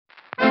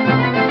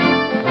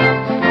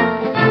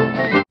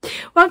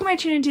Welcome back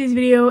to today's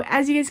video.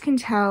 As you guys can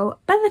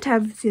tell by the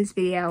title of this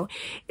video,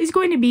 is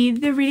going to be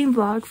the reading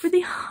vlog for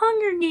the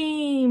Hunger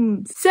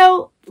Games.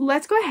 So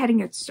let's go ahead and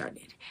get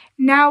started.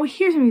 Now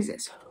here's what it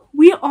is.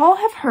 We all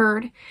have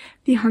heard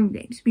the Hunger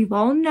Games. We've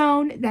all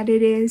known that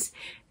it is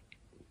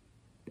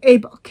a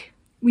book.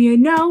 We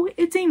know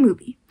it's a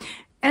movie.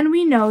 And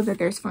we know that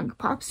there's Funko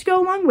Pops to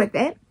go along with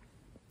it,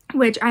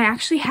 which I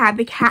actually had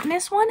the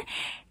Katniss one.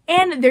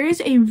 And there is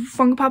a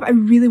Funko Pop I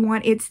really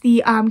want. It's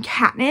the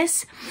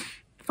Katniss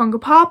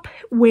Funko Pop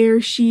where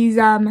she's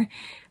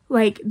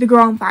like the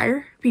girl on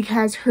fire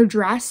because her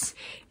dress,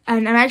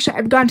 and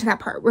I've gone to that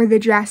part where her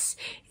dress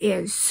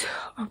is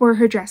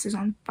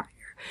on fire.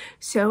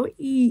 So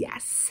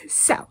yes,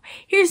 so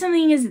here's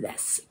something is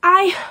this.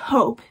 I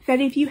hope that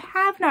if you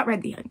have not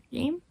read the Hunger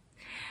Games,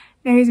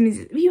 now here's me.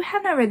 If you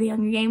have not read the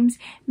Hunger Games,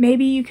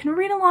 maybe you can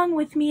read along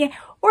with me,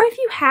 or if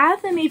you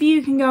have, then maybe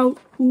you can go,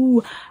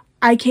 ooh,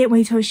 I can't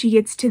wait till she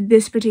gets to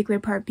this particular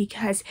part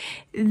because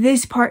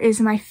this part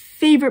is my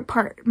favorite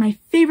part of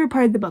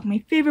the book,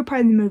 my favorite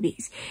part of the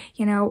movies,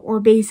 you know, or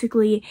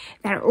basically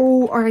that,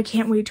 or I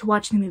can't wait to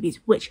watch the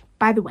movies, which,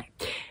 by the way,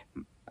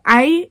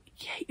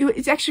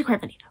 it's actually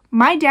quite funny.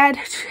 My dad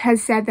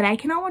has said that I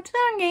cannot watch the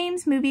Hunger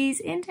Games movies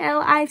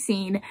until I've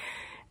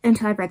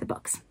read the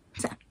books,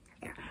 so.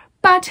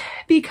 But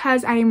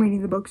because I am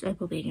reading the books, I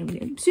will be reading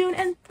them soon,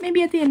 and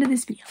maybe at the end of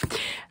this video,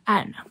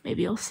 I don't know,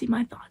 maybe you'll see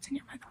my thoughts and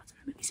get my thoughts on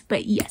the movies.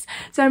 But yes,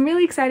 so I'm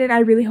really excited. I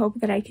really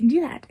hope that I can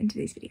do that in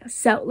today's video.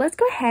 So let's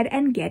go ahead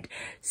and get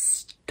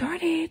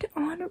started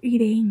on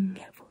reading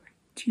for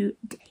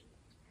today.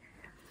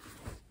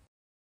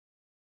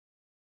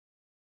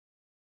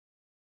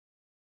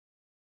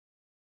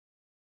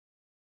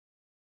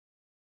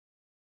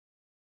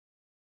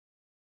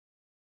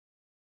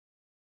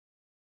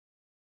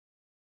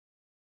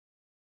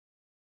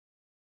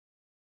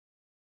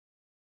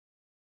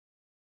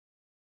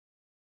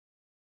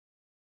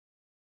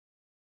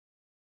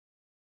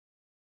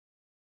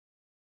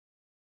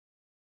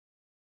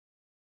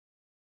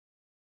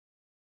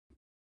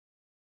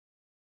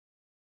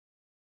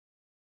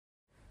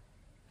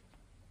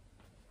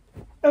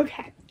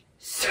 Okay,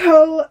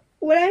 so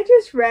what I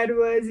just read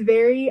was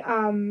very,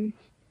 I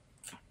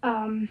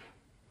don't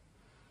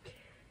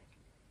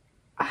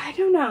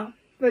know,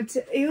 but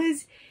it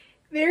was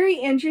very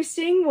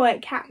interesting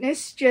what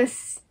Katniss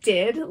just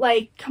did.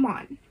 Like, come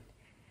on.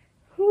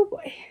 Oh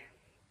boy.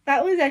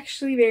 That was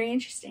actually very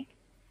interesting.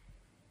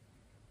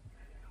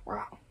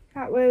 Wow.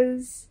 That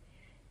was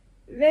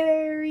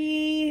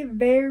very,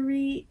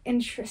 very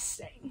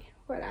interesting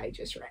what I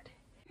just read.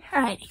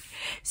 Alrighty,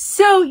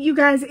 so you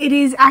guys, it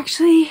is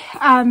actually,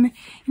 you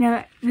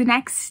know, the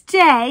next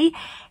day,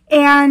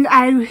 and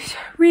I was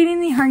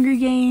reading the Hunger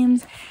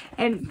Games,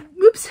 and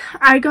oops,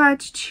 I got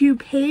to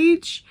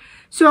page,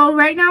 so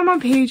right now I'm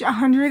on page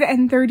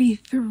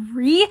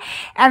 133,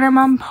 and I'm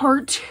on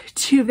part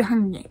 2 of the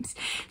Hunger Games.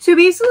 So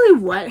basically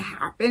what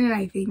happened, and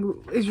I think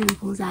is really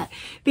cool, is that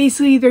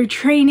basically they're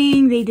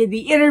training, they did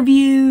the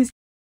interviews.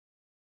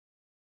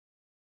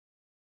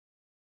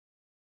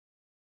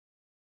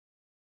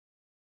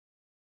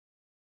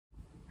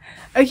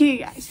 Okay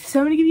guys, so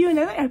I'm going to give you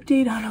another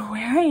update on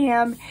where I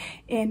am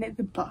in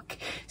the book.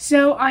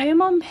 So I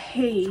am on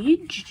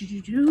page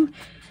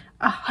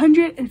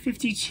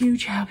 152,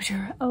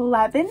 chapter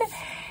 11.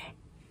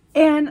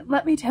 And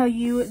let me tell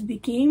you, the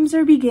games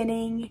are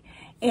beginning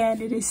and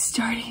it is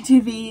starting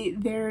to be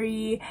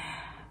very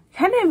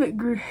I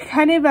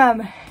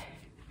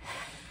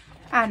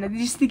don't know,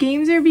 just the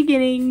games are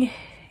beginning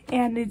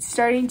and it's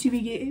starting to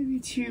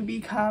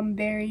become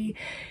very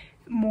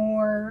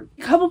more.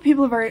 A couple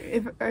people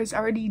is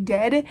already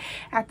dead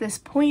at this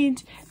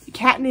point.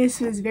 Katniss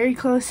was very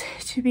close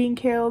to being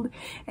killed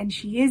and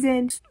she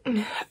isn't.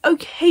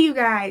 Okay you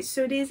guys,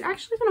 so it has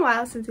actually been a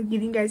while since I've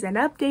given you guys an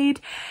update,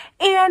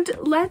 and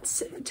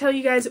let's tell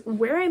you guys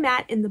where I'm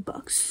at in the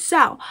book.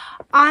 So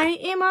I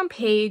am on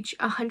page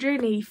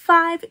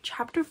 185,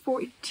 chapter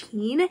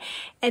 14,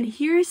 and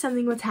here is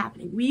something what's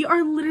happening. We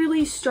are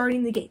literally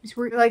starting the games.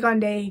 We're like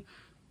on day,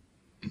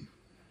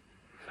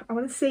 I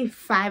want to say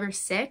 5 or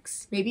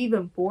 6, maybe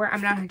even 4.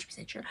 I'm not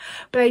 100% sure.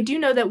 But I do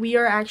know that we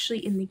are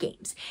actually in the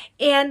games.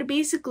 And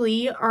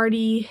basically,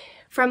 already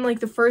from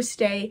like the first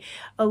day,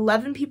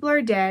 11 people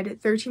are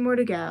dead, 13 more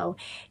to go.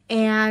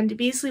 And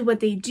basically what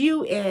they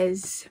do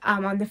is,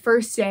 on the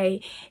first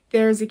day,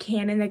 there's a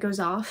cannon that goes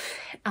off.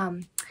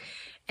 And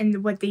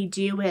what they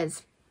do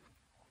is,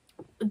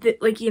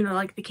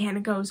 the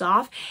cannon goes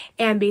off,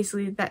 and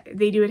basically that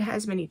they do it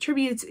as many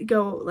tributes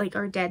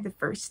are dead the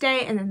first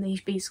day, and then they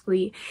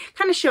basically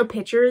kind of show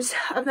pictures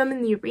of them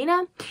in the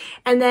arena,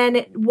 and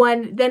then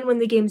when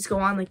the games go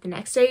on, like the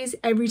next days,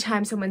 every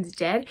time someone's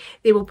dead,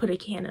 they will put a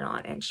cannon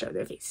on and show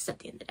their faces at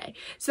the end of the day.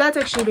 So that's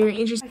actually very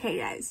interesting. Okay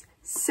guys,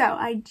 so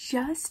I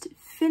just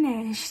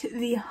finished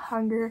the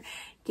Hunger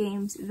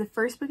Games, the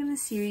first book in the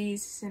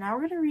series. So now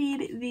we're gonna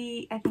read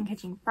the, I think,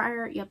 Catching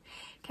Fire. Yep,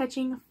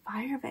 Catching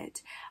Fire of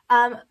it.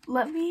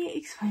 Let me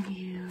explain to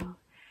you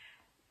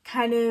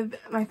kind of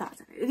my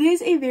thoughts on it. It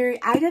is a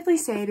very, I definitely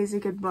say it is a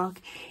good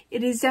book.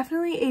 It is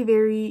definitely a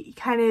very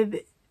kind of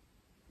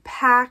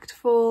packed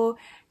full,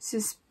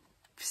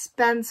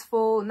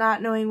 suspenseful,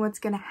 not knowing what's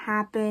going to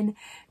happen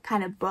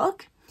kind of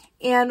book.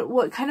 And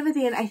what kind of at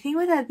the end, I think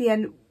what at the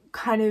end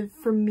kind of,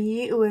 for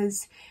me, it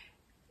was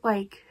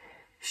like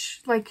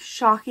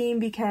shocking,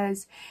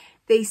 because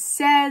they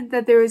said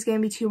that there was going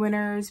to be 2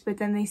 winners, but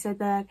then they said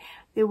that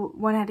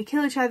one had to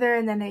kill each other,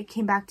 and then it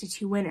came back to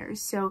 2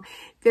 winners. So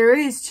there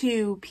is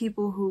 2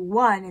 people who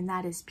won, and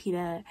that is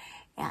Peeta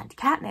and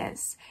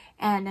Katniss.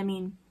 And I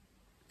mean,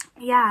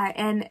 yeah,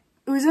 and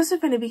it was also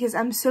funny because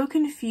I'm so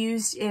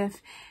confused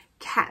if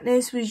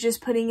Katniss was just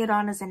putting it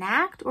on as an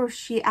act, or if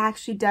she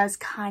actually does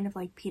kind of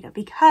like Peeta,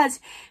 because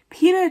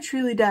Peeta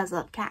truly does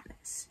love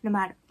Katniss. No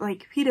matter,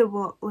 like, Peeta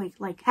will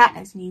like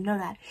Katniss, and you know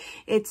that.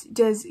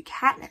 Does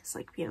Katniss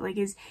like Peeta? Like,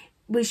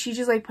 was she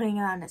just like putting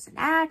it on as an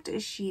act?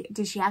 Did she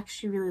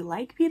actually really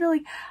like Peeta?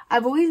 Like,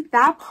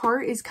 that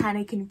part is kind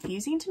of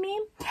confusing to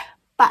me,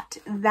 but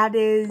that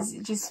is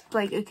just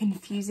like a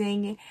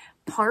confusing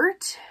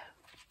part.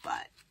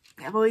 But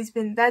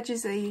that's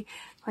just a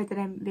part that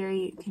I'm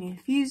very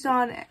confused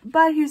on.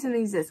 But here's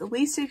something that says, at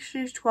least 6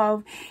 years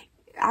 12,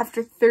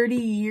 after 30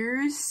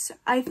 years,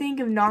 I think,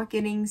 of not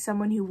getting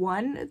someone who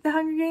won the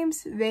Hunger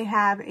Games, they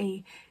have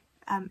a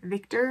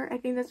victor, I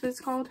think that's what it's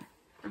called,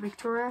 or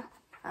Victoria,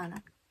 I don't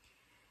know.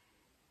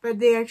 But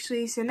they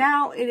actually, so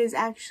now it is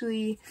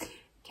actually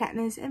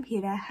Katniss and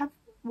Peeta have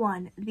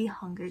won the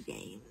Hunger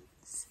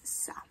Games.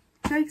 So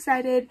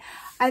excited.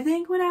 I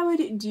think what I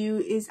would do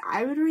is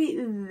I would rate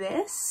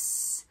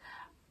this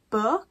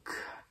book,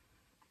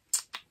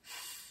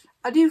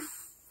 I'll do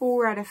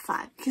 4 out of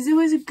 5, because it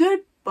was a good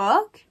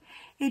book.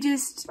 It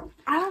just,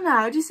 I don't know,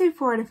 I'll just say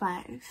 4 out of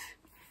 5.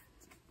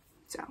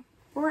 So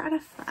 4 out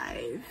of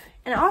 5.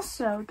 And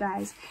also,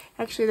 guys,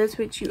 actually that's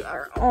what you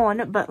are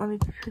on, but let me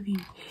put you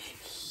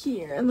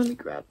here, and let me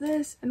grab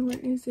this, and where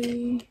is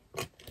here's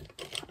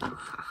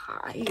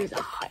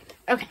a hide.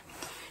 Okay.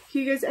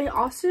 You guys, I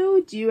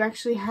also do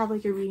actually have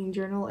like a reading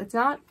journal. It's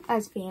not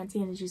as fancy,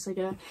 and it's just like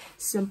a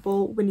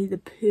simple Winnie the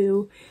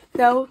Pooh,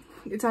 though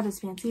it's not as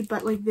fancy,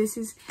 but like this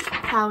is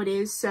how it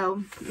is.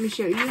 So let me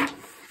show you.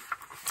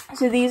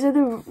 So these are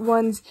the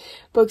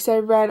books I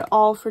read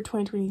all for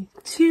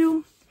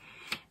 2022,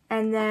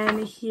 and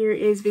then here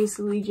is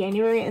basically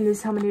January, and this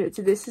is how many.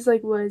 So this is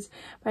like was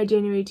my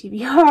January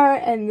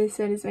TBR, and this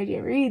one is my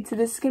January read. So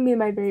this is gonna be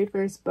my very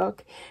first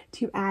book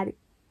to add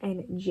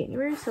in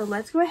January. So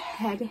let's go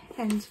ahead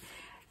and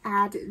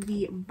add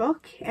the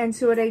book. And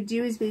so what I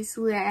do is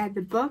basically I add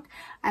the book,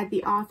 add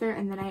the author,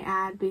 and then I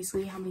add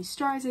basically how many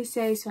stars I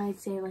say. So I'd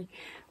say like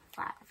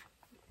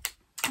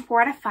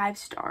 4 out of 5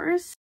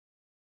 stars.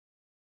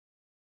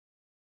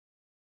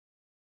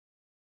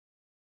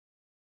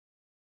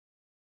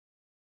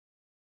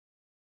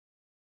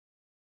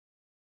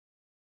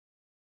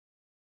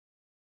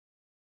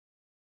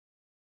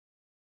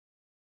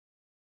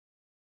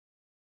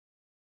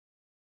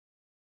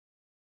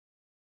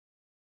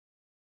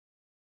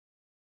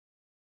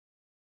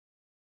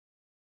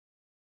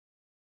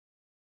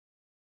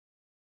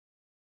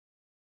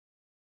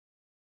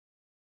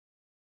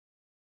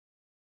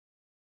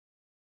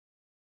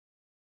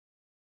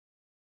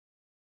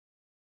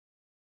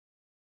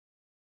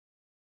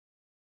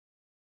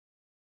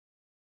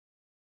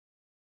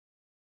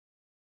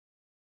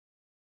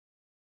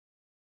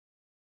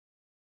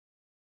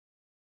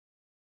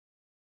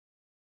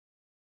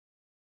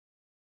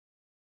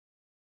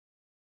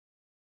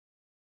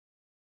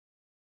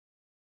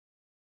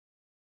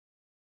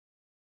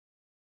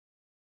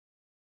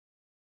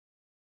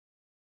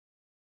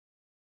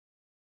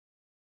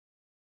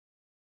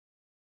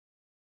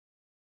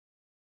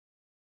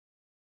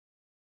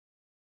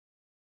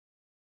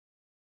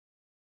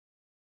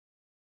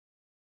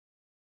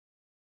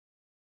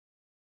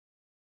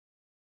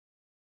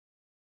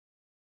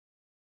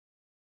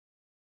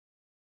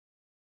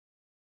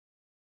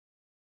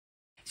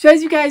 So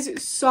as you guys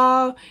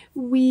saw,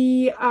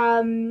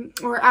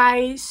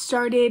 I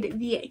started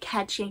the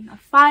Catching a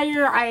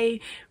Fire.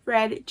 I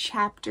read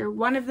chapter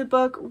 1 of the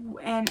book,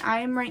 and I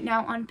am right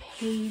now on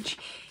page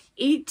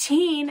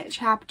 18,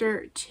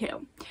 chapter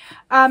 2.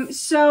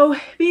 So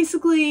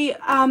basically,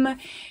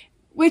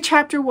 with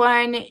chapter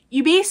 1,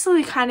 you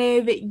basically kind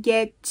of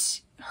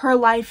get her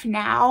life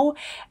now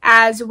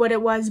as what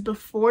it was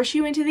before she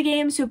went to the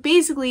game. So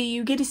basically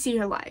you get to see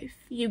her life.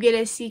 You get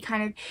to see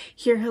kind of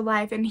hear her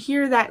life and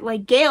hear that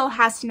like Gale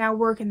has to now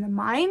work in the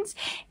mines.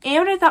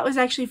 And what I thought was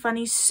actually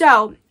funny,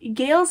 so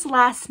Gale's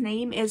last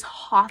name is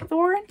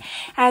Hawthorne,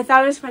 and I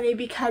thought it was funny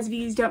because if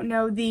you don't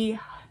know the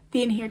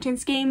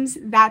Inheritance games,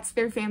 that's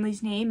their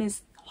family's name,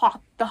 is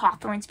the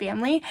Hawthorne's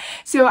family.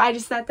 So I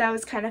just thought that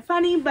was kind of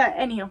funny. But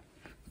anyhow,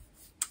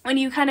 when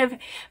you kind of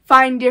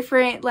find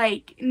different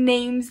like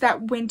names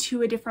that went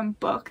to a different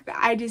book,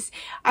 I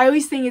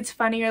always think it's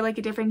funny, or like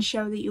a different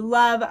show that you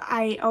love.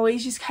 I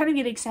always just kind of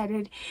get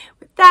excited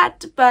with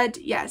that.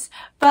 But yes,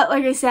 but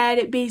like I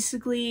said,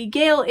 basically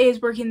Gale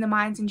is working the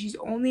mines, and she's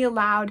only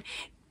allowed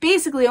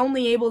basically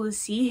only able to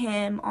see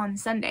him on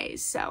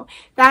Sundays. So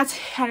that's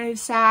kind of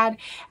sad,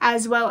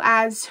 as well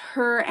as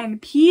her and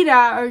Peeta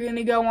are going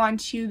to go on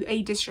to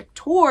a district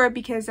tour,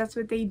 because that's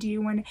what they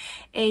do when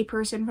a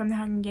person from the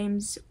Hunger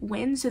Games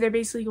wins. So they're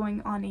basically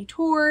going on a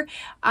tour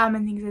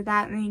and things like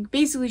that. And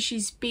basically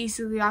she's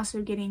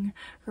also getting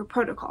her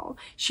protocol.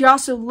 She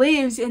also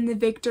lives in the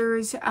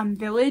Victor's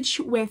village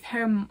with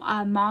her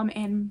mom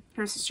and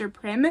her sister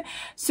Prim.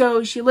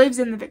 So she lives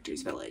in the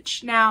Victor's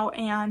village now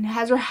and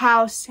has her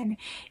house, and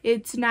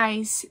it's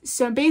nice.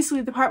 So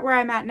basically the part where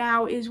I'm at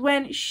now is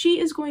when she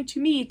is going to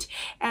meet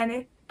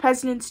and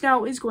President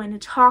Snow is going to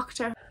talk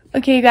to her.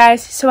 Okay, you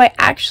guys, so I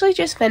actually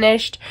just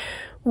finished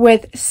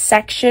with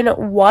section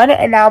 1,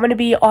 and now I'm going to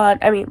be on,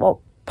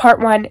 part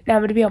 1, now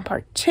I'm going to be on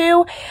part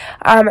 2.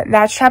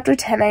 That's chapter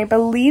 10. I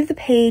believe the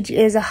page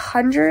is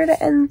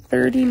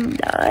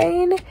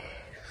 139.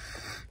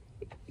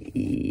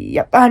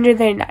 Yep,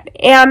 139.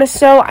 And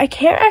so I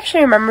can't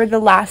actually remember the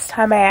last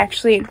time I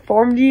actually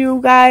informed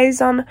you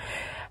guys on,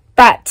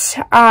 but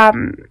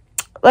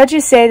let's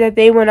just say that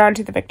they went on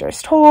to the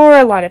Victor's tour.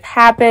 A lot have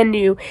happened,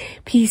 new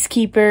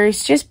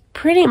peacekeepers, just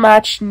pretty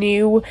much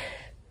new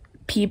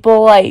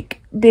people,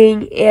 like,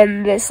 being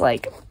in this,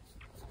 like,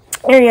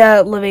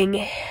 area,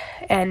 living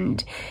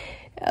and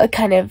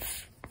kind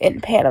of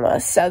in Panama.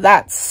 So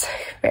that's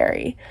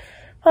very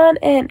fun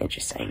and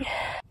interesting.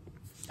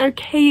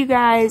 Okay, you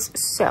guys,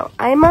 so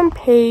I'm on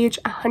page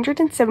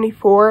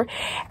 174,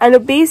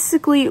 and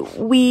basically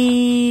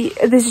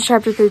this is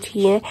chapter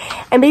 13,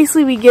 and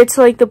basically we get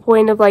to, like, the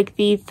point of, like,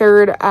 the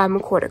third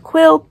quarter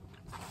quill,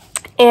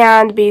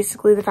 and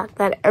basically the fact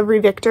that every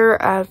victor,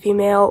 a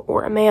female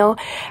or a male,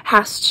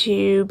 has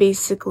to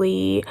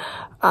basically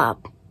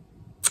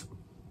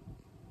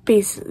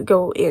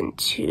go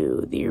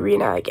into the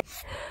arena again.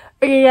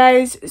 Okay,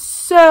 guys,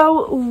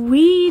 so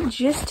we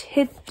just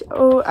hit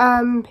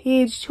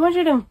page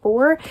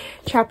 204,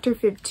 chapter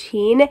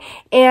 15,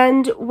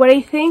 and what I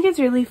think is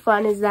really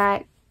fun is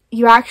that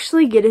you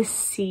actually get to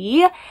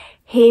see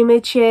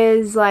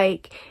Haymitch's,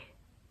 like,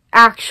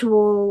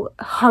 actual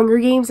Hunger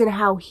Games and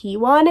how he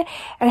won,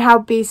 and how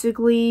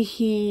basically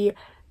he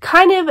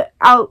kind of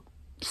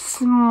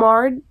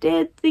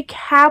outsmarted the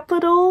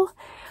Capitol.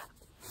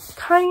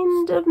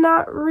 Kind of,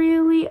 not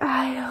really.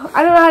 I don't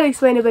know how to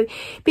explain it, but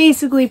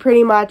basically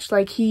pretty much,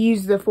 like, he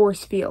used the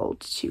force field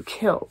to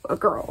kill a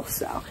girl.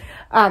 So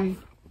and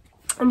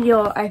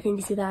you'll, I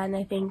think, see that, and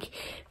I think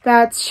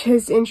that's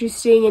just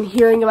interesting. And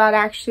hearing about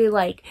actually,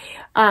 like,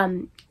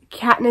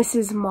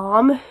 Katniss's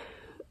mom's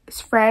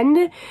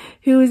friend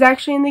who was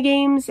actually in the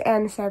games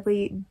and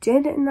sadly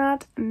did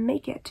not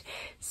make it.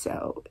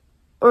 So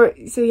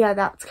yeah,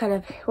 that's kind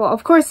of, well,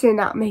 of course did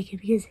not make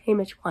it because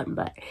Haymitch won,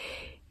 but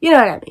you know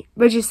what I mean,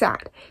 but just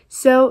sad.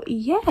 So,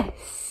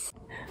 yes.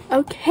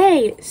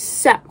 Okay,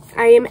 so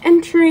I am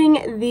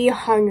entering the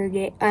Hunger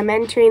Game. I'm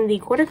entering the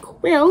quarter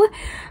quill,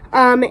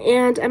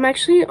 and I'm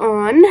actually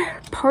on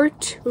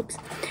part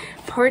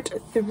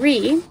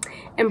 3,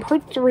 and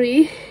part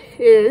 3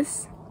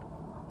 is,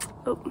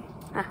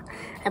 I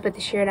put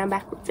the shirt on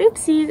backwards.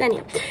 Oopsies.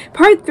 Anyway,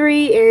 part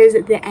 3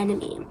 is the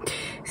enemy.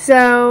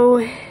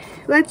 So,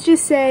 let's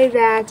just say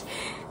that,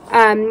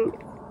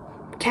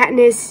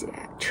 Katniss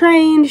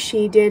trained,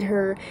 she did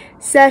her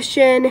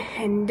session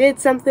and did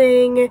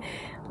something,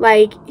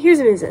 like, here's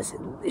what it is.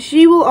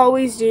 She will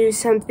always do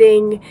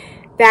something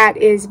that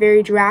is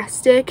very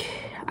drastic,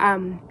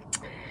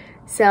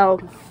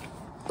 so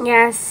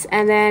yes,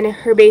 and then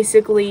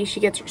she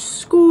gets her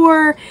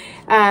score,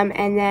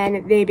 and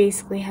then they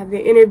basically have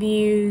the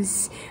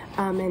interviews,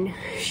 and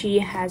she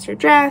has her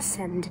dress,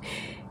 and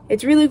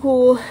it's really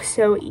cool.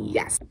 So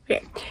yes.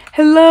 Okay,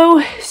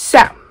 hello.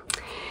 So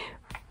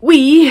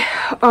we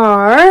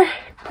are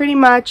pretty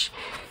much,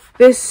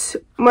 this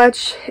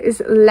much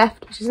is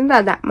left, which isn't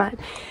that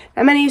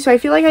many, so I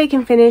feel like I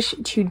can finish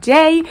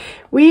today.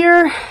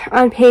 We're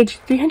on page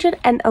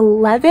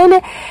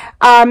 311,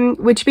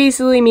 which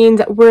basically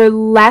means we're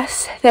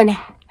less than,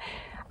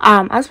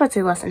 I was about to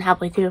say less than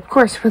halfway through. Of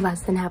course we're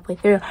less than halfway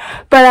through,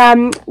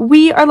 but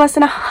we are less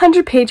than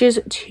 100 pages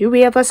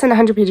we have less than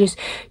 100 pages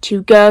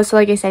to go. So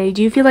like I said, I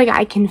do feel like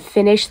I can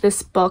finish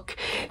this book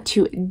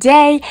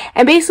today.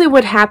 And basically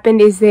what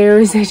happened is there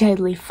was a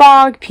deadly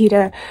fog,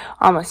 Peeta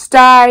almost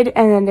died,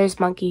 and then there's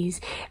monkeys,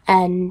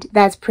 and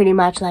that's pretty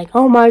much like,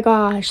 oh my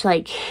gosh,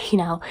 like, you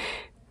know,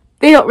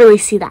 they don't really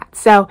see that.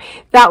 So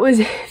that was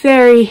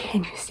very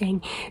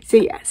interesting. So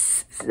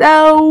yes,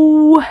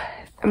 so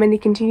I'm going to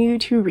continue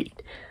to read.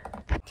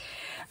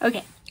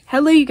 Okay,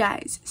 hello you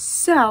guys.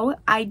 So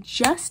I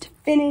just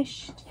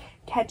finished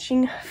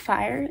Catching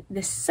Fire,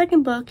 the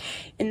second book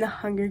in the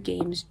Hunger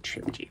Games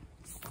trilogy.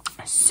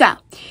 So,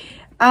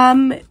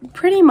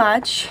 pretty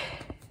much,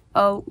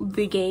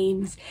 the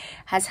games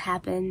has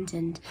happened,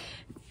 and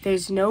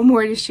there's no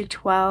more District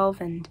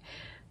 12, and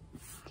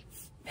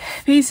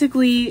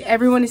basically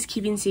everyone is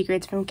keeping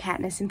secrets from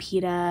Katniss and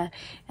Peeta,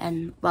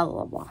 and blah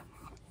blah blah.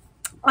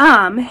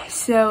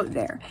 So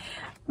there.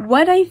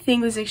 What I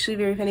think was actually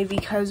very funny,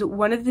 because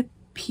one of the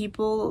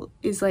people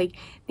is, like,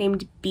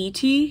 named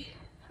BT,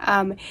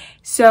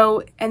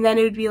 So, and then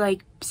it would be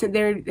like, so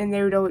there, and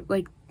there would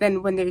like,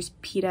 then when there's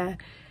PETA,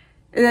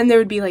 and then there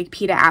would be like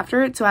PETA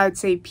after it, so I would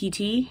say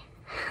PT.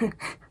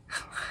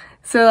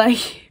 So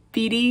like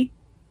BD,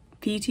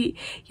 PT,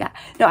 yeah.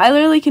 No, I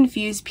literally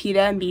confuse PETA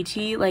and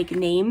BT, like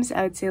names.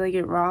 I would say like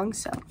it wrong,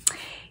 so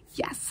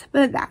yes,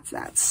 but that's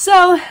that.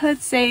 So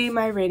let's say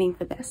my rating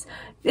for this.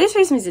 This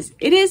reason is this: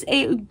 it is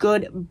a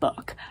good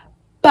book,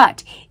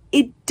 but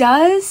it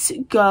does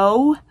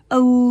go a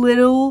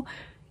little,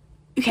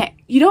 okay,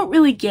 you don't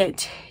really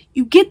get,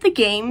 you get the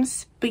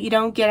games, but you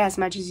don't get as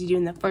much as you do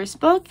in the first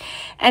book.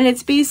 And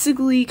it's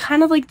basically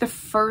kind of like the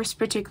first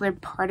particular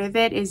part of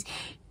it is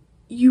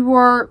you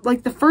are,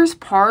 like, the first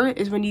part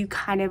is when you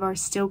kind of are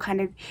still kind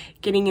of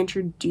getting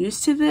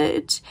introduced to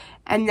it,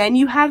 and then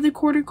you have the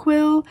quarter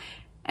quill,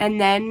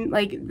 and then,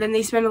 like, then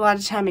they spend a lot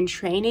of time in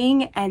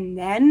training, and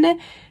then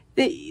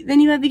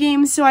you have the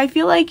games. So I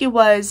feel like it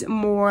was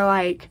more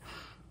like,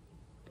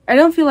 I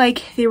don't feel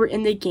like they were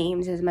in the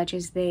games as much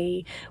as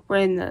they were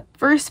in the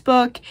first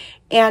book,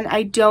 and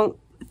I don't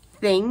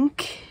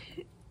think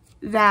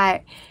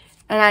that,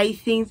 and I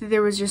think that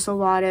there was just a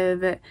lot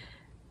of,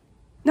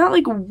 not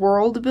like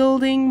world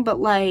building, but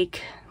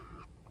like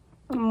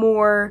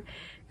more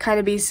kind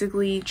of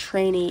basically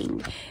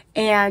training.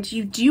 And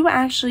you do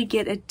actually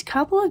get a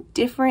couple of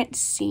different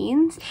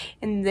scenes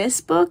in this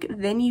book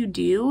than you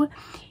do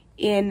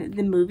in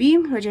the movie,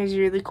 which is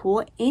really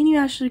cool. And you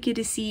actually get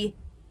to see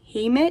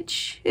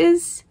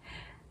Haymitch's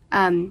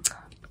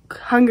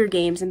Hunger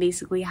Games and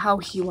basically how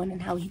he won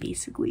and how he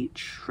basically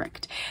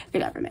tricked the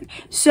government.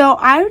 So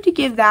I would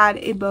give that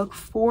a book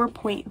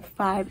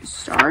 4.5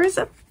 stars.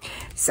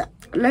 So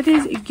let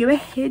us go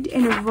ahead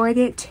and write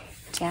it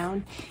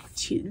down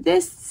to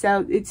this.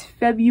 So it's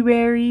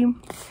February.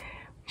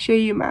 Show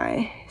you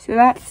my, so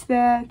that's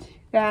that.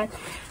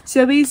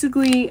 So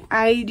basically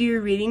I do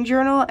a reading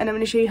journal, and I'm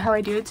going to show you how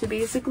I do it. So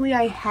basically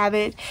I have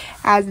it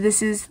as,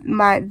 this is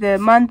the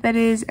month that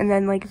is, and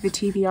then like the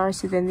TBR.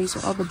 So then these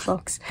are all the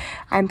books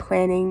I'm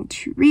planning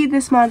to read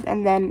this month,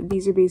 and then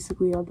these are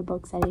basically all the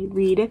books I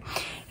read.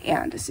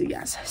 And so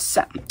yes,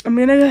 so I'm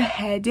gonna go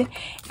ahead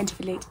and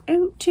fill it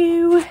out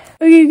too.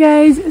 Okay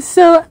guys,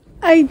 so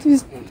I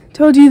just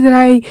told you that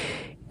I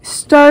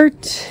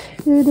started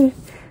the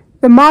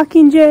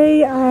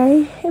Mockingjay.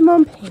 I am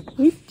on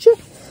page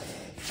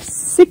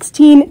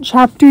 16,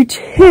 chapter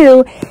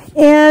 2,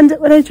 and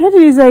what I try to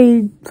do is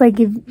I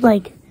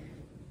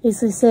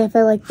basically say if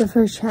I like the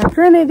first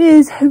chapter, and it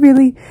is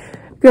really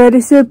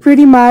good. So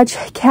pretty much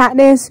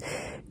Katniss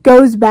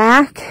goes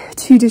back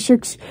to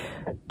District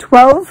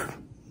 12,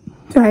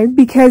 sorry,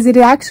 because it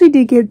actually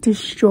did get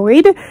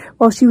destroyed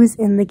while she was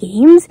in the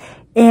games,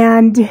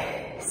 and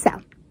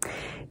so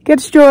it got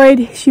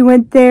destroyed. She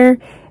went there,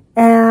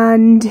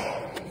 and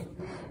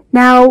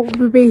now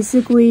we're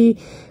basically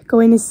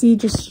going to see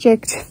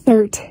District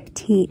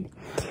 13.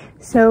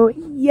 So,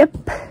 yep.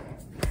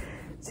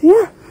 So,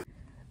 yeah.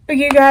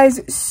 Okay,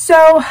 guys. So,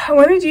 I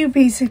want to do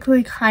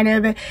basically kind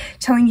of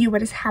telling you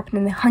what has happened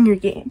in the Hunger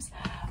Games.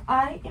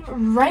 I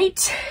am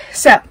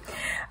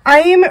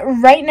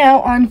right now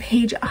on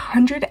page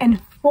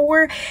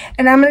 104,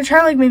 and I'm going to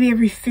try like maybe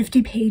every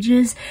 50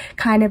 pages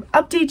kind of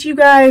update you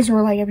guys,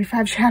 or like every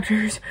 5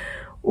 chapters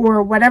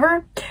or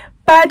whatever.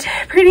 But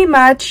pretty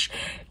much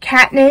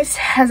Katniss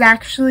has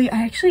actually,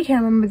 I actually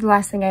can't remember the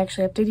last thing I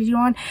actually updated you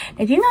on.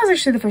 I think that was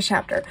actually the first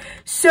chapter.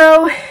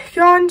 So,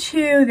 go on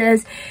to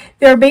this.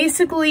 They're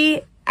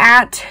basically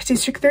at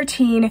District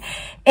 13,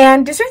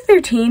 and District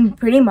 13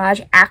 pretty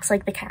much acts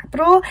like the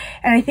capital,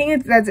 and I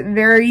think that's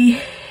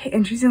very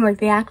interesting. Like,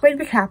 they act like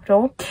the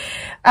capital.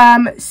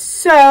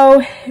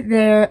 So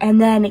there, and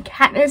then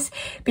Katniss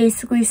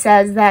basically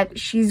says that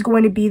she's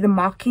going to be the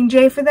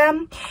Mockingjay for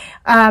them.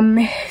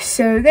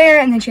 So there,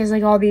 and then she has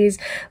like all these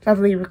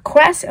lovely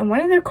requests, and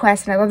one of the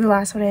requests, and I love the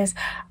last one, is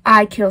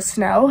I kill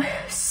Snow.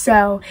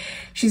 So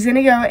she's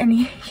gonna go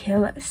and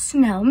kill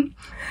Snow.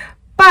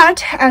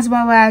 But, as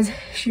well as,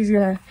 she's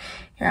gonna,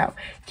 you know,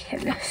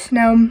 kill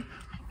Snow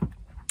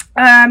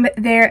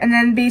there, and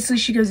then basically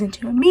she goes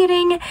into a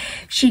meeting.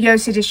 She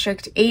goes to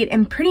District 8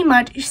 and pretty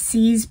much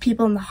sees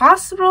people in the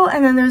hospital,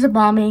 and then there's a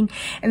bombing,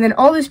 and then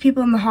all those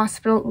people in the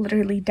hospital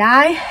literally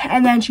die,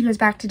 and then she goes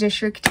back to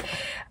District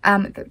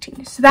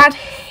 13. So that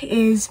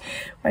is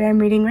what I'm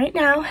reading right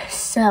now.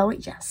 So,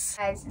 yes.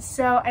 Guys,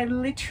 so I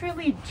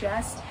literally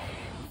just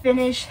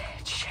finished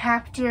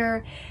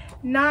chapter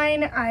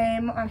 9. I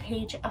am on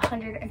page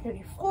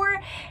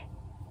 134.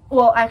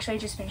 Well, actually, I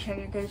just finished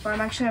 134.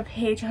 I'm actually on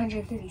page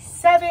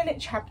 137,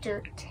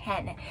 chapter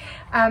 10.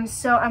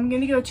 So I'm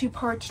going to go to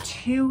part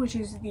 2, which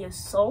is the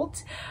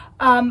assault.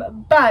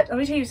 But let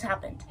me tell you what's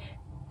happened.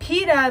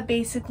 PETA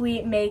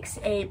basically makes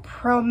a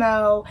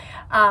promo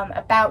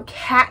about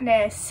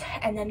Katniss,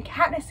 and then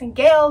Katniss and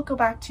Gale go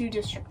back to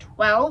District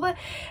 12,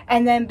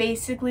 and then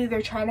basically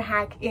they're trying to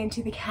hack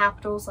into the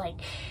Capitol's like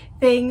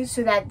things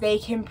so that they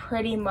can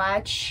pretty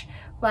much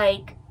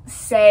like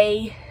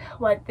say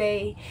what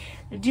they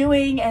are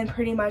doing and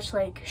pretty much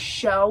like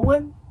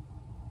show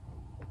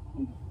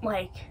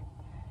like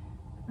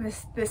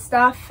this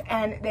stuff,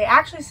 and they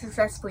actually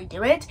successfully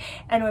do it.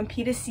 And when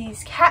Peeta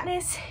sees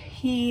Katniss,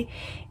 he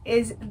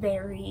is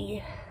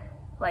very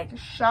like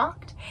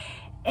shocked,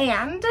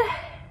 and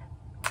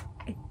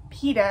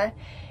Peeta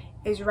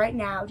is right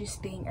now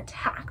just being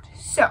attacked.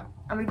 So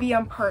I'm gonna be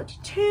on part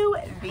 2,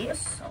 the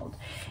assault,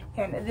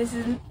 and this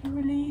is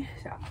really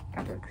so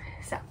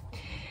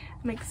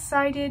I'm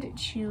excited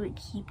to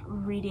keep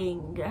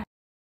reading.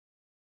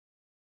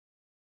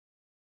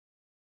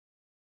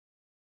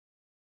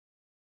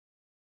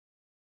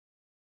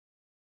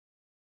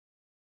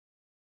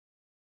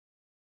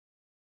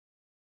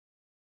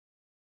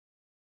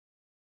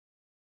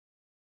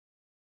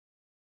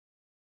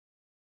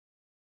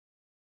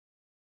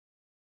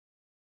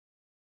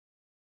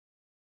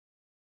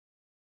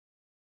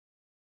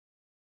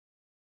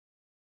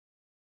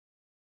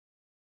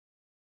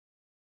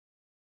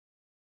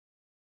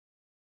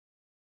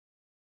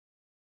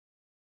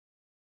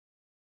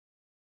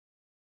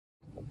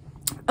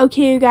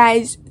 Okay, you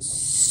guys,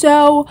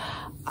 so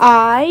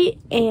I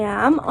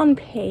am on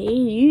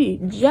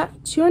page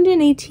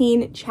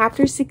 218,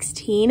 chapter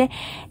 16,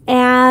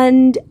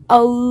 and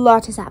a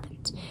lot has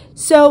happened.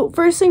 So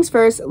first things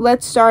first,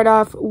 let's start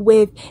off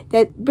with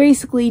that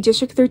basically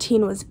District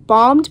 13 was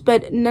bombed,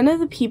 but none of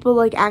the people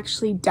like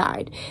actually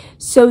died.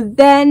 So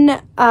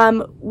then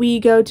we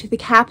go to the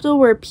capital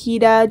where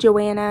Peeta,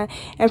 Joanna,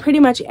 and pretty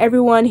much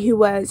everyone who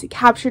was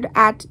captured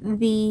at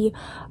the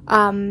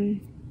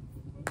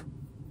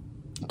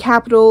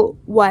capital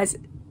was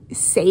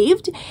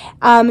saved.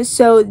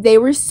 So they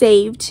were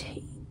saved,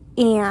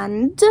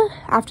 and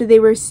after they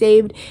were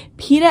saved,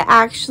 Peeta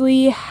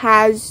actually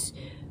has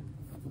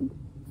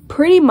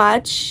pretty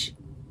much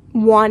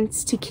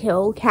wants to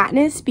kill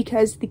Katniss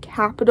because the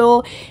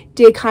capital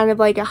did kind of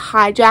like a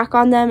hijack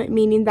on them,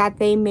 meaning that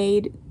they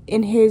made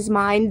in his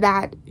mind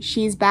that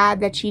she's bad,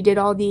 that she did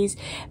all these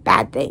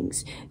bad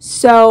things.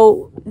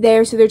 So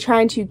they're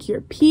trying to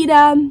cure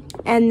Peeta,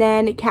 and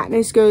then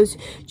Katniss goes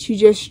to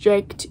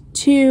District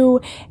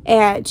 2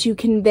 and to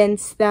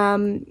convince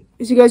them.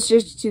 So goes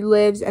to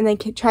lives and then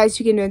tries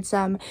to convince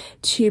them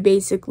to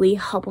basically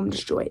help them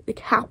destroy the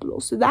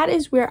capital. So that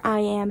is where I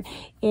am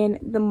in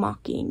the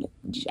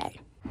Mockingjay.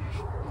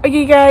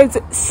 Okay, guys.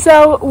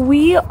 So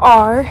we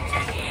are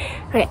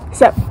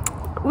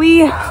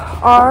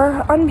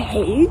on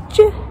page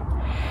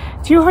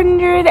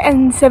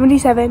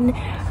 277,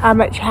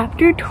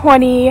 chapter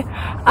 20,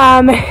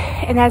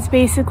 and that's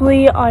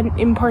basically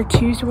in part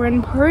 2. So we're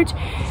in part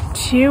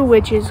 2,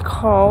 which is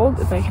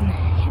called, if I can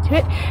get to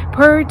it,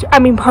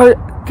 part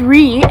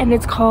 3, and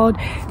it's called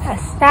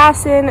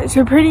Assassin.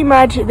 So pretty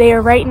much they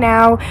are right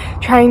now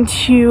trying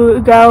to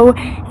go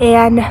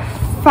and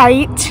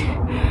fight,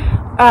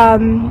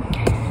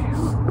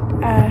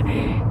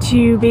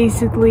 to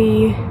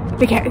basically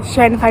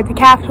trying to fight the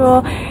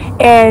capital,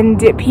 and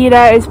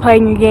Peeta is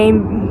playing a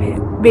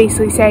game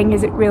basically saying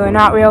is it real or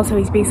not real. So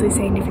he's basically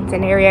saying different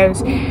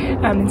scenarios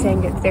and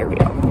saying if they're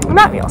real or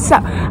not real. So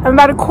I'm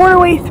about a quarter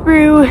way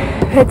through.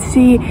 Let's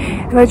see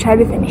if I try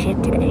to finish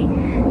it today.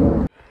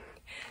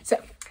 So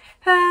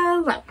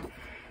hello,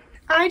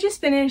 I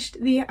just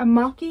finished the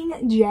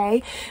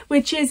Mockingjay,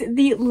 which is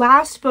the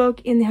last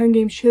book in the Hunger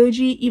Games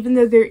trilogy, even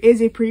though there is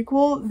a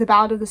prequel, the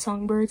Ballad of the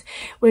Songbirds,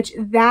 which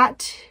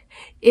that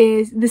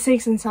is the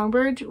Six and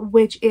Songbirds,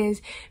 which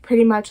is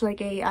pretty much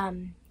like a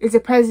is a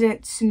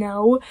President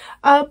Snow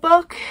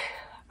book,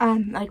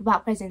 like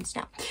about President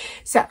Snow.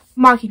 So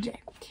Mockingjay.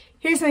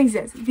 Here's the thing is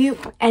this. The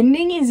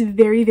ending is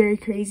very, very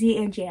crazy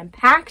and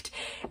jam-packed.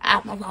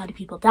 A lot of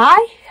people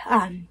die.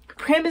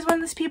 Prim is one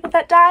of those people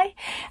that die.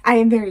 I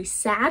am very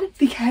sad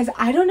because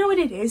I don't know what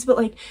it is, but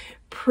like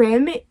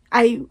Prim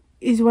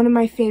is one of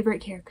my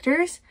favorite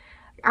characters.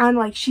 And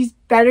like she's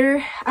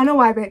better, I don't know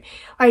why, but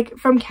like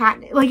from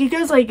Katniss, like it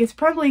goes like it's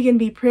probably gonna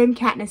be Prim,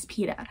 Katniss,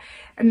 Peeta,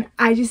 and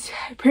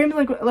Prim,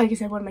 like I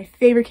said, one of my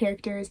favorite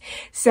characters.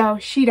 So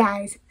she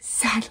dies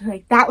sadly,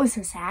 like that was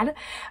so sad.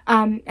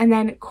 And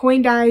then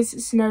Coin dies,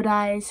 Snow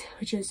dies,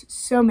 which is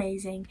so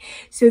amazing.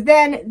 So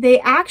then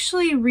they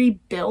actually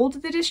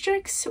rebuild the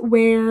districts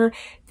where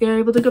they're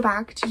able to go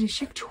back to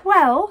District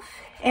 12,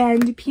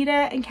 and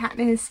Peeta and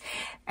Katniss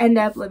end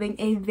up living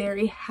a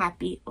very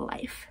happy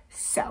life.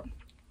 So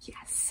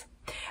yes.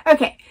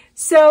 Okay,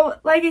 so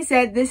like I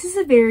said, this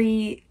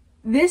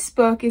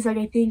book is like,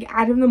 I think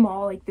out of them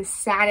all, like the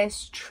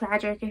saddest,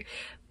 tragic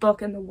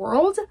book in the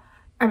world.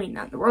 I mean,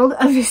 not in the world,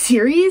 of the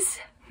series.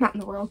 Not in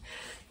the world.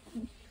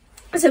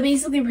 So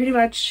basically, pretty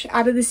much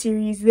out of the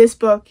series, this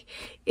book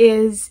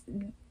is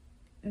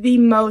the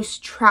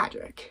most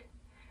tragic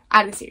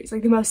out of the series,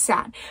 like the most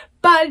sad,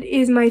 but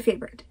is my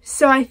favorite.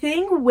 So I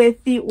think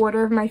with the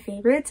order of my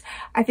favorites,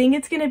 I think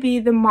it's going to be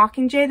the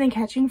Mockingjay, then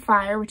Catching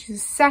Fire, which is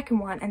the second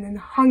one, and then the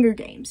Hunger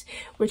Games,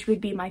 which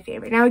would be my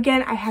favorite. Now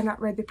again, I have not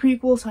read the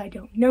prequel, so I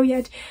don't know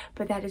yet,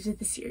 but that is with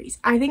the series.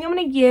 I think I'm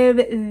going to give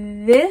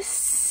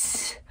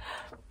this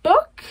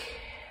book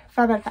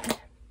 5 out of 5.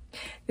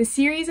 The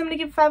series I'm going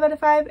to give 5 out of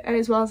 5, and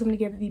as well as I'm going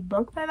to give the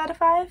book 5 out of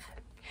 5.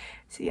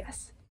 So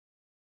yes.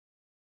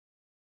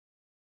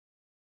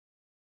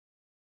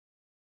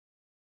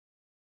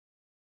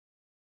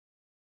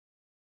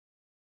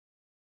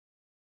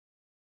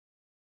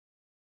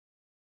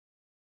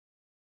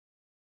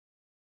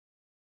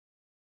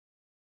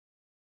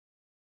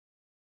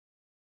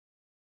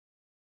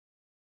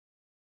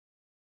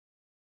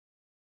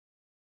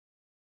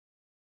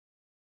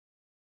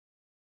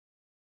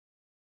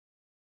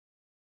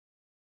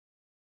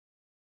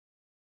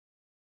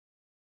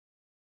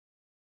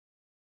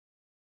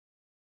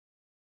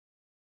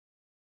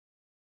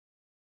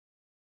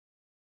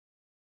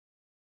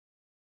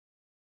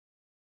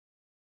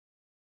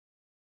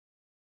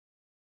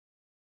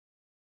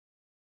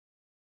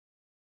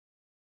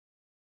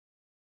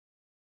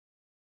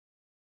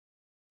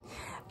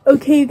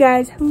 Okay, you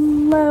guys,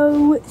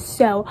 hello.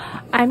 So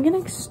I'm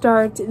gonna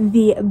start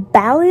the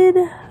Ballad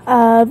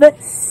of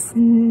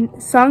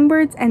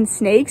Songbirds and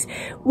Snakes,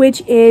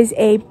 which is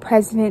a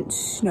President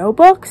Snow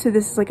book. So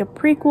this is like a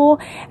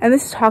prequel, and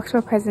this talks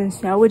about President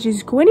Snow, which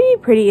is going to be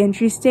pretty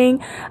interesting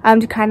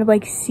to kind of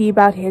like see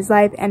about his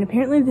life. And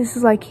apparently this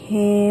is like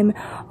him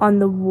on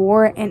the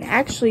war, and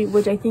actually,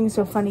 which I think is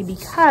so funny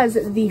because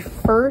the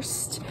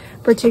first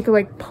particular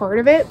like part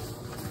of it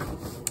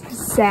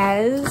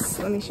says,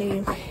 let me show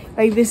you,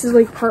 like this is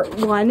like part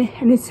 1,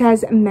 and it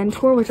says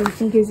mentor, which I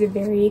think is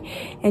very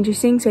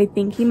interesting. So I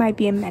think he might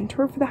be a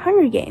mentor for the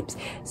Hunger Games.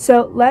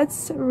 So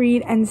let's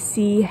read and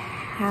see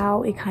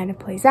how it kind of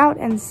plays out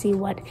and see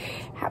what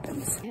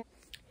happens.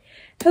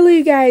 Hello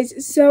you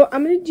guys, so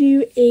I'm going to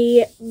do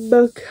a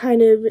book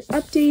kind of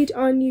update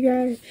on you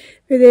guys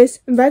for this.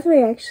 And by the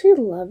way, I actually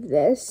love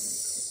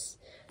this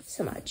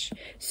so much.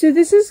 So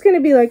this is going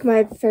to be like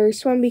my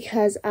first one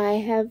because I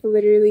have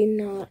literally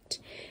not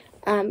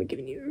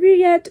giving you a read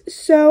yet.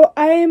 So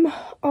I'm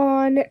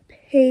on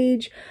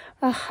page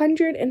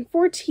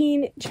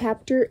 114,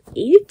 chapter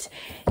 8,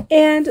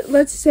 and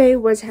let's say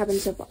what's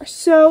happened so far.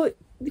 So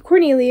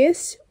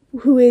Cornelius,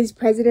 who is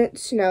President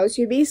Snow,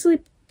 so you're basically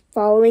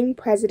following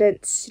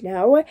President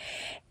Snow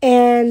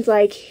and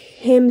like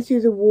him through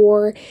the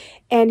war,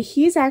 and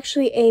he's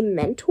actually a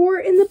mentor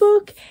in the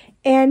book,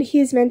 and he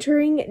is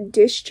mentoring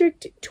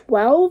District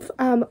 12,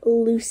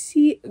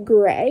 Lucy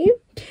Gray.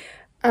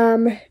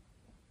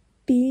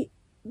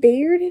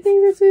 Bayard, I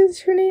think that's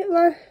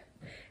what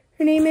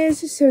her name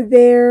is. So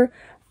there,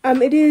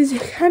 it is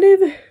kind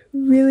of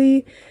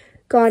really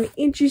gone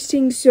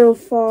interesting so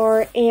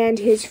far, and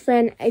his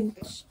friend, I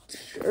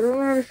don't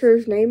know how to say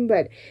his name,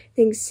 but I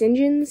think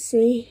Suzanne,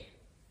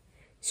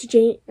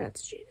 not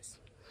Janus.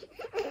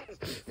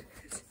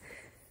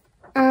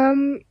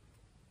 I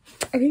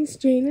think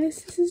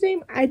Janus is his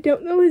name. I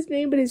don't know his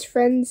name, but his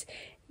friend's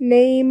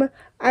name,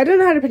 I don't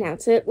know how to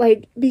pronounce it.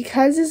 Like,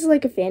 because this is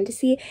like a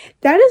fantasy,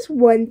 that is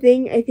one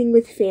thing I think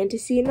with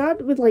fantasy,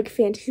 not with like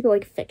fantasy but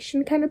like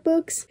fiction kind of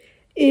books,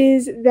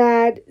 is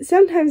that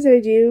sometimes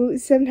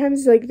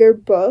like they're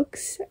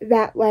books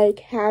that like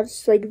have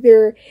like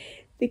the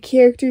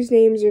characters'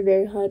 names are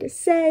very hard to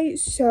say.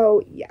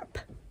 So yep,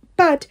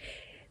 but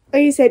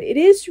like I said, it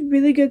is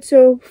really good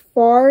so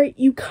far.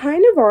 You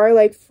kind of are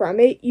like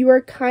from it, you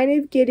are kind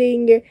of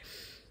getting,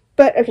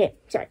 but okay,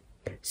 sorry.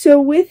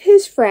 So with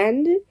his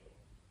friend,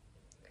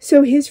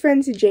 so his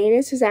friend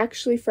Janus is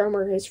actually from,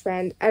 or his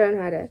friend, I don't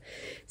know how to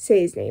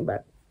say his name,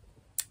 but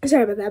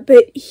sorry about that,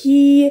 but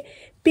he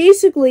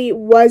basically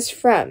was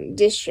from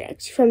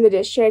the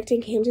district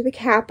and came to the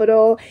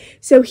capital.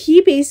 So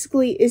he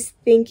basically is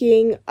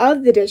thinking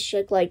of the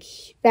district like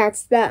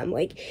that's them,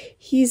 like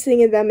he's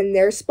thinking of them in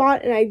their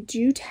spot, and I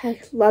do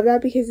love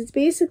that because it's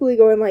basically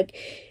going like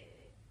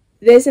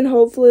this, and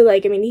hopefully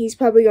like, I mean, he's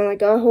probably going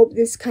like, oh, I hope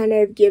this kind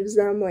of gives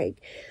them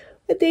like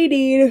what they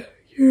need.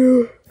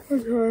 Yeah,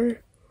 okay.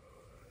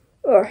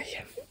 Oh,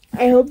 yeah.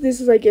 I hope this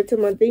is like, gives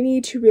them what they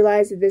need to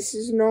realize that this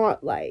is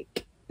not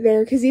like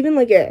there, because even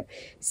like a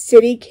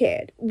city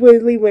kid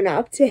really went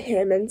up to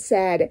him and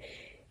said,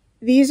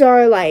 these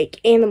are like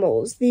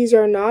animals, these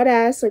are not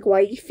us, like why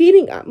are you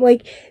feeding them?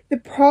 Like the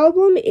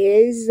problem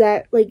is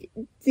that like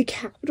the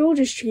capital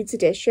just treats the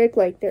district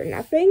like they're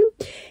nothing.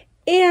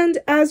 And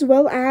as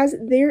well as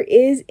there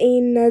is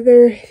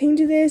another thing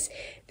to this,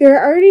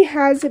 there already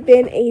has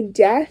been a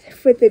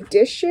death with the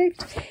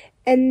district,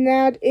 and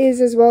that is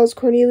as well as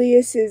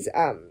Cornelius's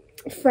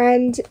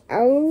friend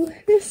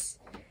Elenus,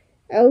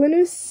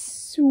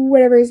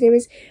 whatever his name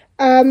is,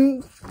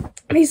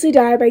 basically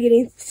died by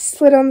getting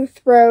slit on the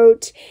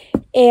throat,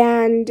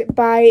 and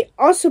by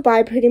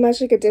pretty much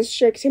like a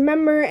district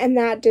member, and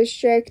that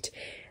district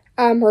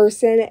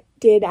person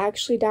did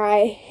actually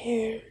die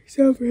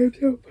himself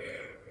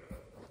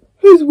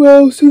as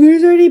well. So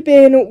there's already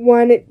been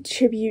one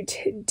tribute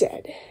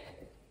dead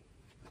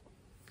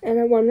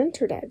and one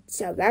mentor dead,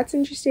 so that's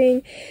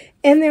interesting.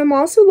 And they're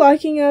also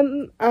locking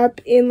him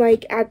up in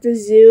like at the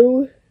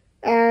zoo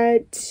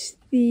at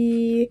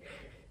the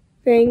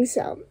thing.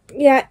 So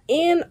yeah,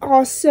 and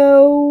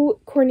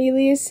also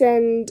Cornelius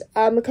and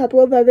a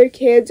couple of other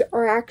kids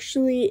are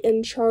actually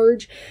in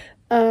charge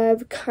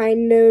of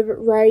kind of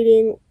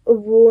writing a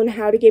rule on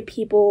how to get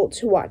people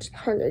to watch the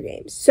Hunger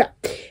Games. So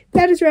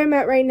that is where I'm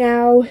at right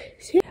now.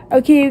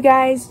 Okay, you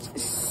guys,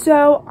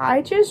 so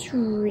I just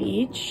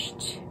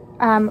reached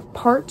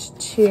part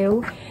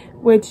 2,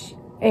 which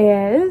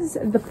is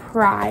the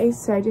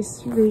prize. So I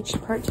just reached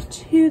part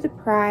 2, the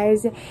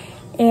prize,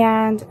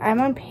 and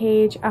I'm on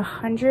page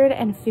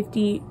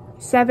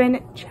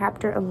 157,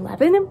 chapter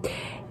 11,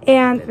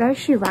 and that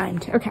actually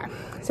rhymed. Okay,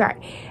 sorry.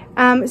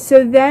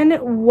 So then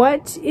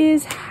what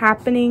is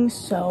happening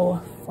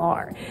so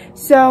far?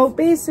 So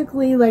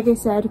basically, like I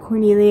said,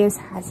 Cornelius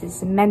has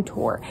his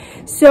mentor.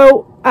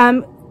 So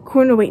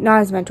not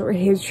his mentor,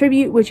 his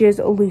tribute, which is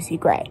Lucy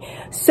Gray.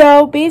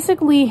 So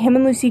basically him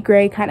and Lucy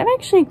Gray kind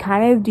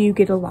of do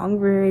get along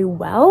very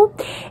well.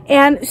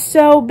 And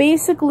so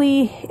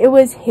basically it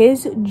was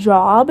his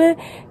job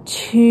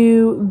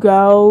to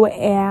go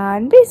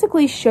and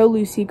basically show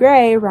Lucy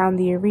Gray around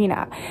the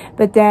arena.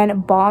 But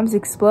then bombs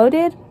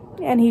exploded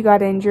and he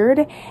got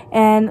injured,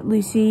 and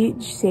Lucy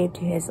saved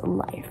his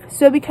life.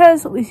 So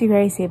because Lucy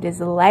Gray saved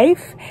his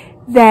life,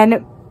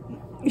 then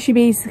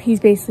he's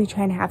basically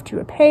trying to have to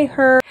repay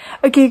her.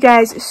 Okay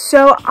guys,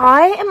 so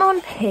I am on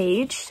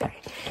page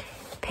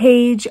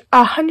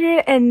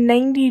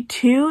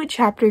 192,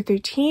 chapter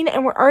 13,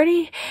 and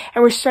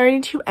we're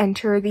starting to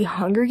enter the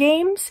Hunger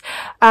Games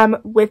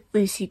with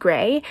Lucy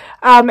Gray.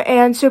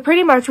 And so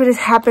pretty much what has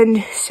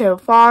happened so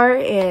far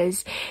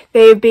is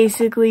they've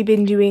basically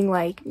been doing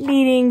like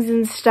meetings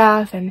and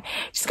stuff and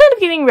just kind of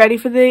getting ready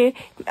for the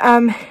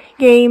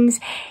games.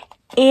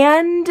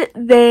 And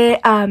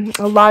a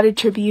lot of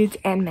tributes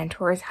and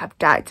mentors have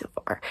died so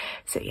far.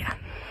 So yeah.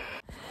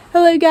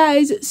 Hello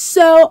guys,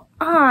 so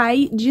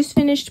I just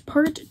finished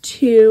part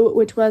 2,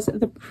 which was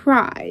the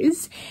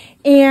prize,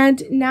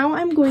 and now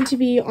I'm going to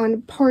be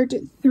on part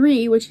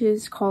 3, which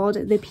is called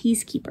the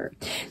Peacekeeper.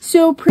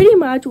 So pretty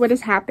much what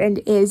has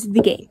happened is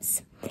the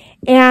games,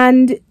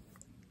 and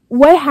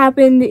what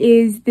happened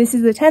is this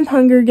is the 10th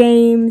Hunger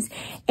Games,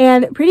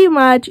 and pretty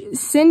much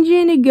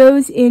Sinjin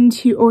goes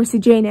into, or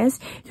Sejanus,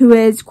 who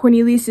is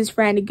Cornelius's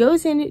friend,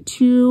 goes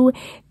into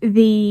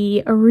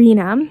the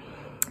arena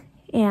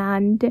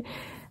and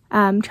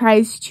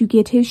tries to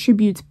get his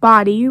tribute's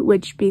body,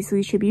 which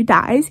basically tribute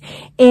dies,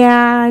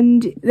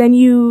 and then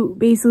you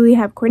basically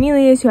have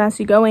Cornelius who has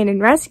to go in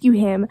and rescue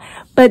him.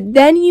 But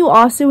then you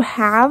also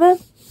have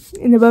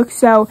in the book,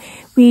 so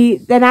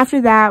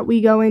after that we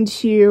go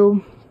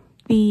into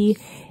the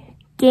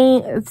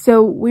game.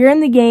 So we're in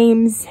the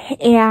games,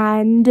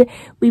 and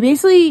we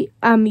basically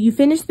you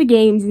finish the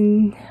games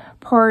in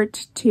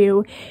part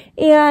 2,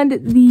 and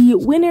the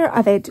winner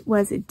of it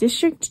was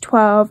District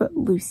 12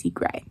 Lucy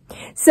Gray.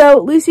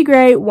 So Lucy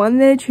Gray won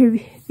the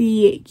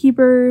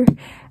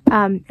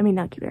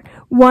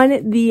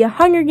won the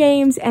Hunger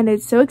Games, and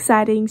it's so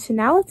exciting. So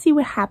now let's see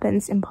what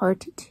happens in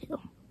part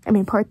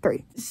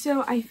 3.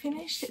 So I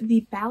finished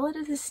the Ballad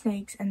of the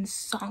Snakes and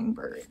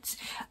Songbirds,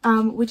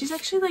 which is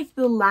actually like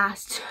the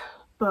last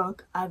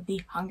book of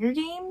the Hunger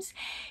Games,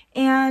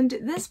 and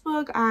this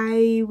book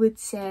I would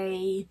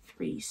say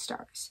 3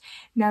 stars.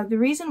 Now the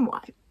reason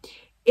why,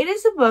 it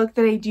is a book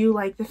that I do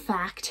like the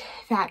fact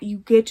that you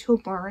get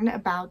to learn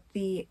about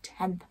the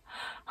 10th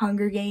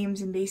Hunger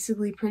Games and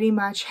basically pretty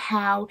much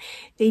how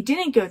they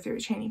didn't go through a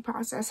training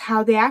process,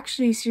 how they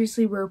actually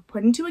seriously were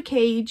put into a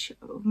cage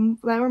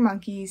that were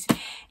monkeys,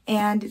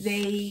 and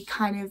they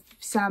kind of,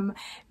 some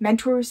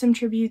mentors, some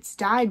tributes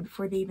died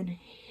before they even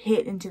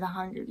hit into the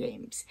Hunger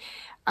Games.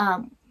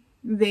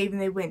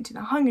 They went to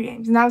the Hunger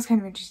Games, and that was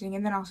kind of interesting,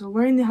 and then also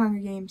learning the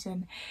Hunger Games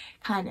and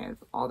kind of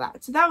all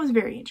that. So that was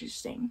very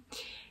interesting.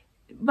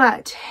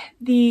 But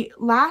the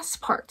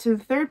last part, so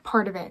the third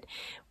part of it,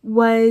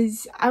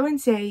 was, I wouldn't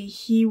say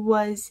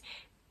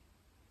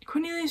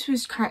Cornelius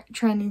was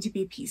training to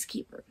be a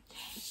peacekeeper,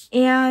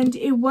 and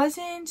it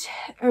wasn't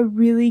a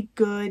really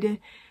good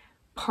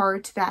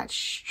part that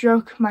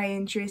struck my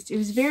interest. It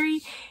was very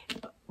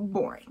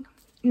boring.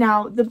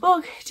 Now, the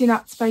book did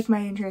not spike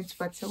my interest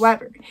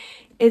whatsoever.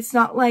 It's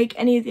not like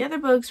any of the other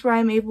books where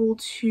I'm able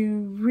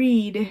to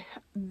read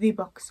the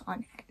books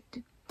on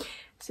end.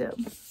 So,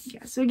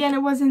 yeah. So again,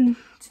 it wasn't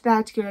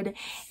that good.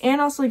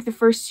 And also, like, the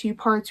first 2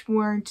 parts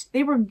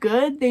they were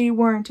good. They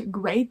weren't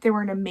great. They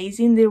weren't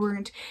amazing. They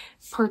weren't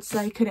parts that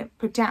I couldn't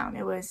put down.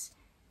 It was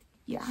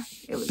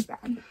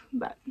bad.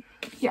 But,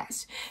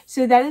 yes.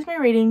 So that is my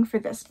rating for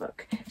this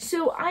book.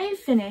 So I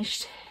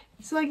finished...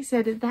 So like I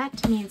said,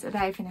 that means that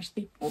I finished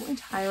the whole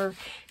entire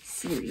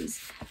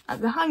series of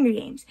the Hunger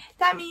Games.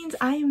 That means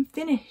I am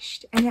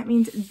finished, and that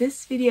means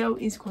this video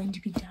is going to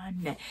be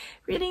done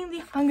reading the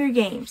Hunger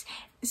Games.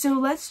 So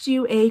let's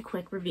do a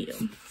quick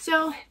review.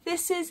 So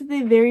this is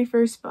the very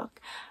first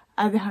book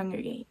of the Hunger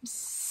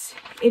Games.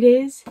 It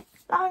is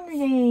the Hunger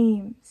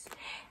Games.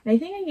 And I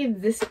think I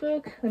gave this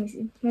book, let me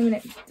see, 1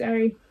 minute,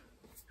 sorry.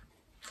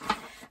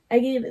 I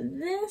gave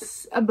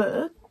this a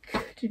book,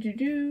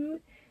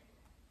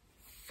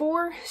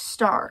 4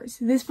 stars.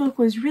 This book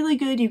was really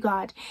good. You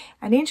got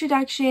an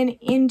introduction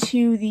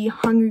into the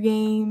Hunger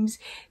Games,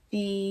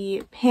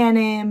 the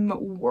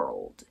Panem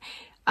world.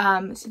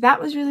 So that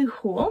was really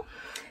cool.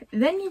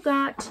 Then you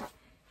got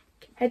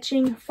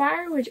Catching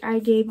Fire, which I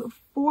gave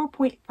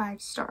 4.5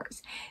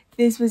 stars.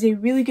 This was a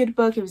really good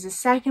book. It was the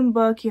second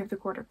book. You have the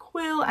quarter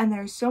quill, and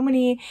there's so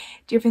many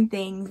different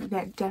things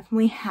that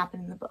definitely happen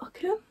in the book.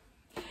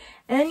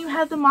 And then you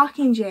have the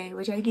Mockingjay,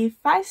 which I gave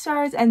 5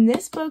 stars, and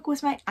this book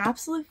was my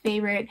absolute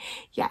favorite.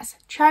 Yes,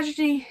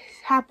 tragedy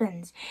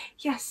happens.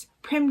 Yes,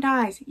 Prim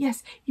dies.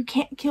 Yes, you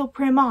can't kill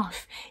Prim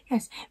off.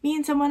 Yes, me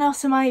and someone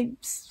else in my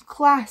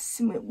class,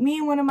 me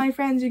and one of my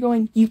friends are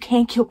going, you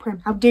can't kill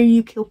Prim. How dare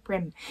you kill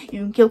Prim?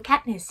 You can kill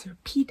Katniss or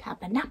Peeta,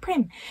 but not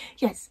Prim.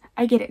 Yes,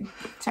 I get it.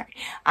 Sorry.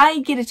 I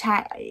get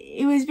attached.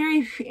 It was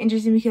very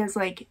interesting because,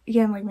 like,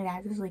 again, like my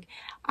dad was like,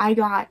 I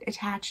got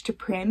attached to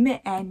Prim,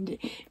 and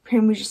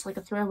Prim was just like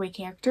a throwaway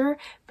character.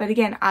 But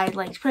again, I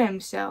liked Prim,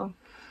 so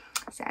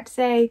sad to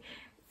say,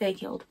 they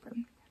killed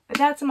Prim. But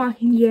that's a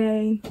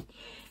Mockingjay.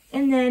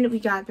 And then we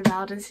got the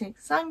Ballad of the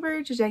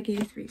Songbirds, which I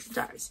gave 3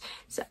 stars.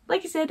 So,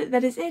 like I said,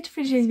 that is it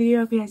for today's video.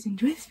 I hope you guys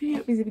enjoyed this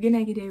video. Please have a good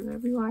night, good day,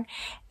 wherever you are.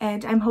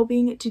 And I'm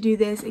hoping to do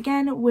this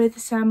again with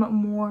some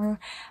more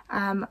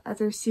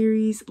other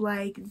series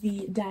like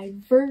the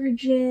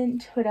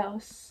Divergent. What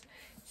else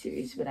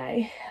series would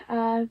I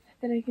that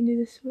I can do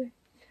this with?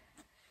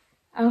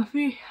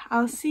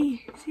 I'll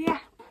see. So yeah,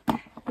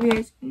 hope you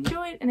guys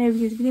enjoyed, and I hope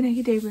you guys have a good night,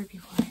 good day, wherever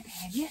you are.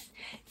 And yes,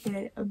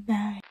 good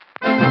bye.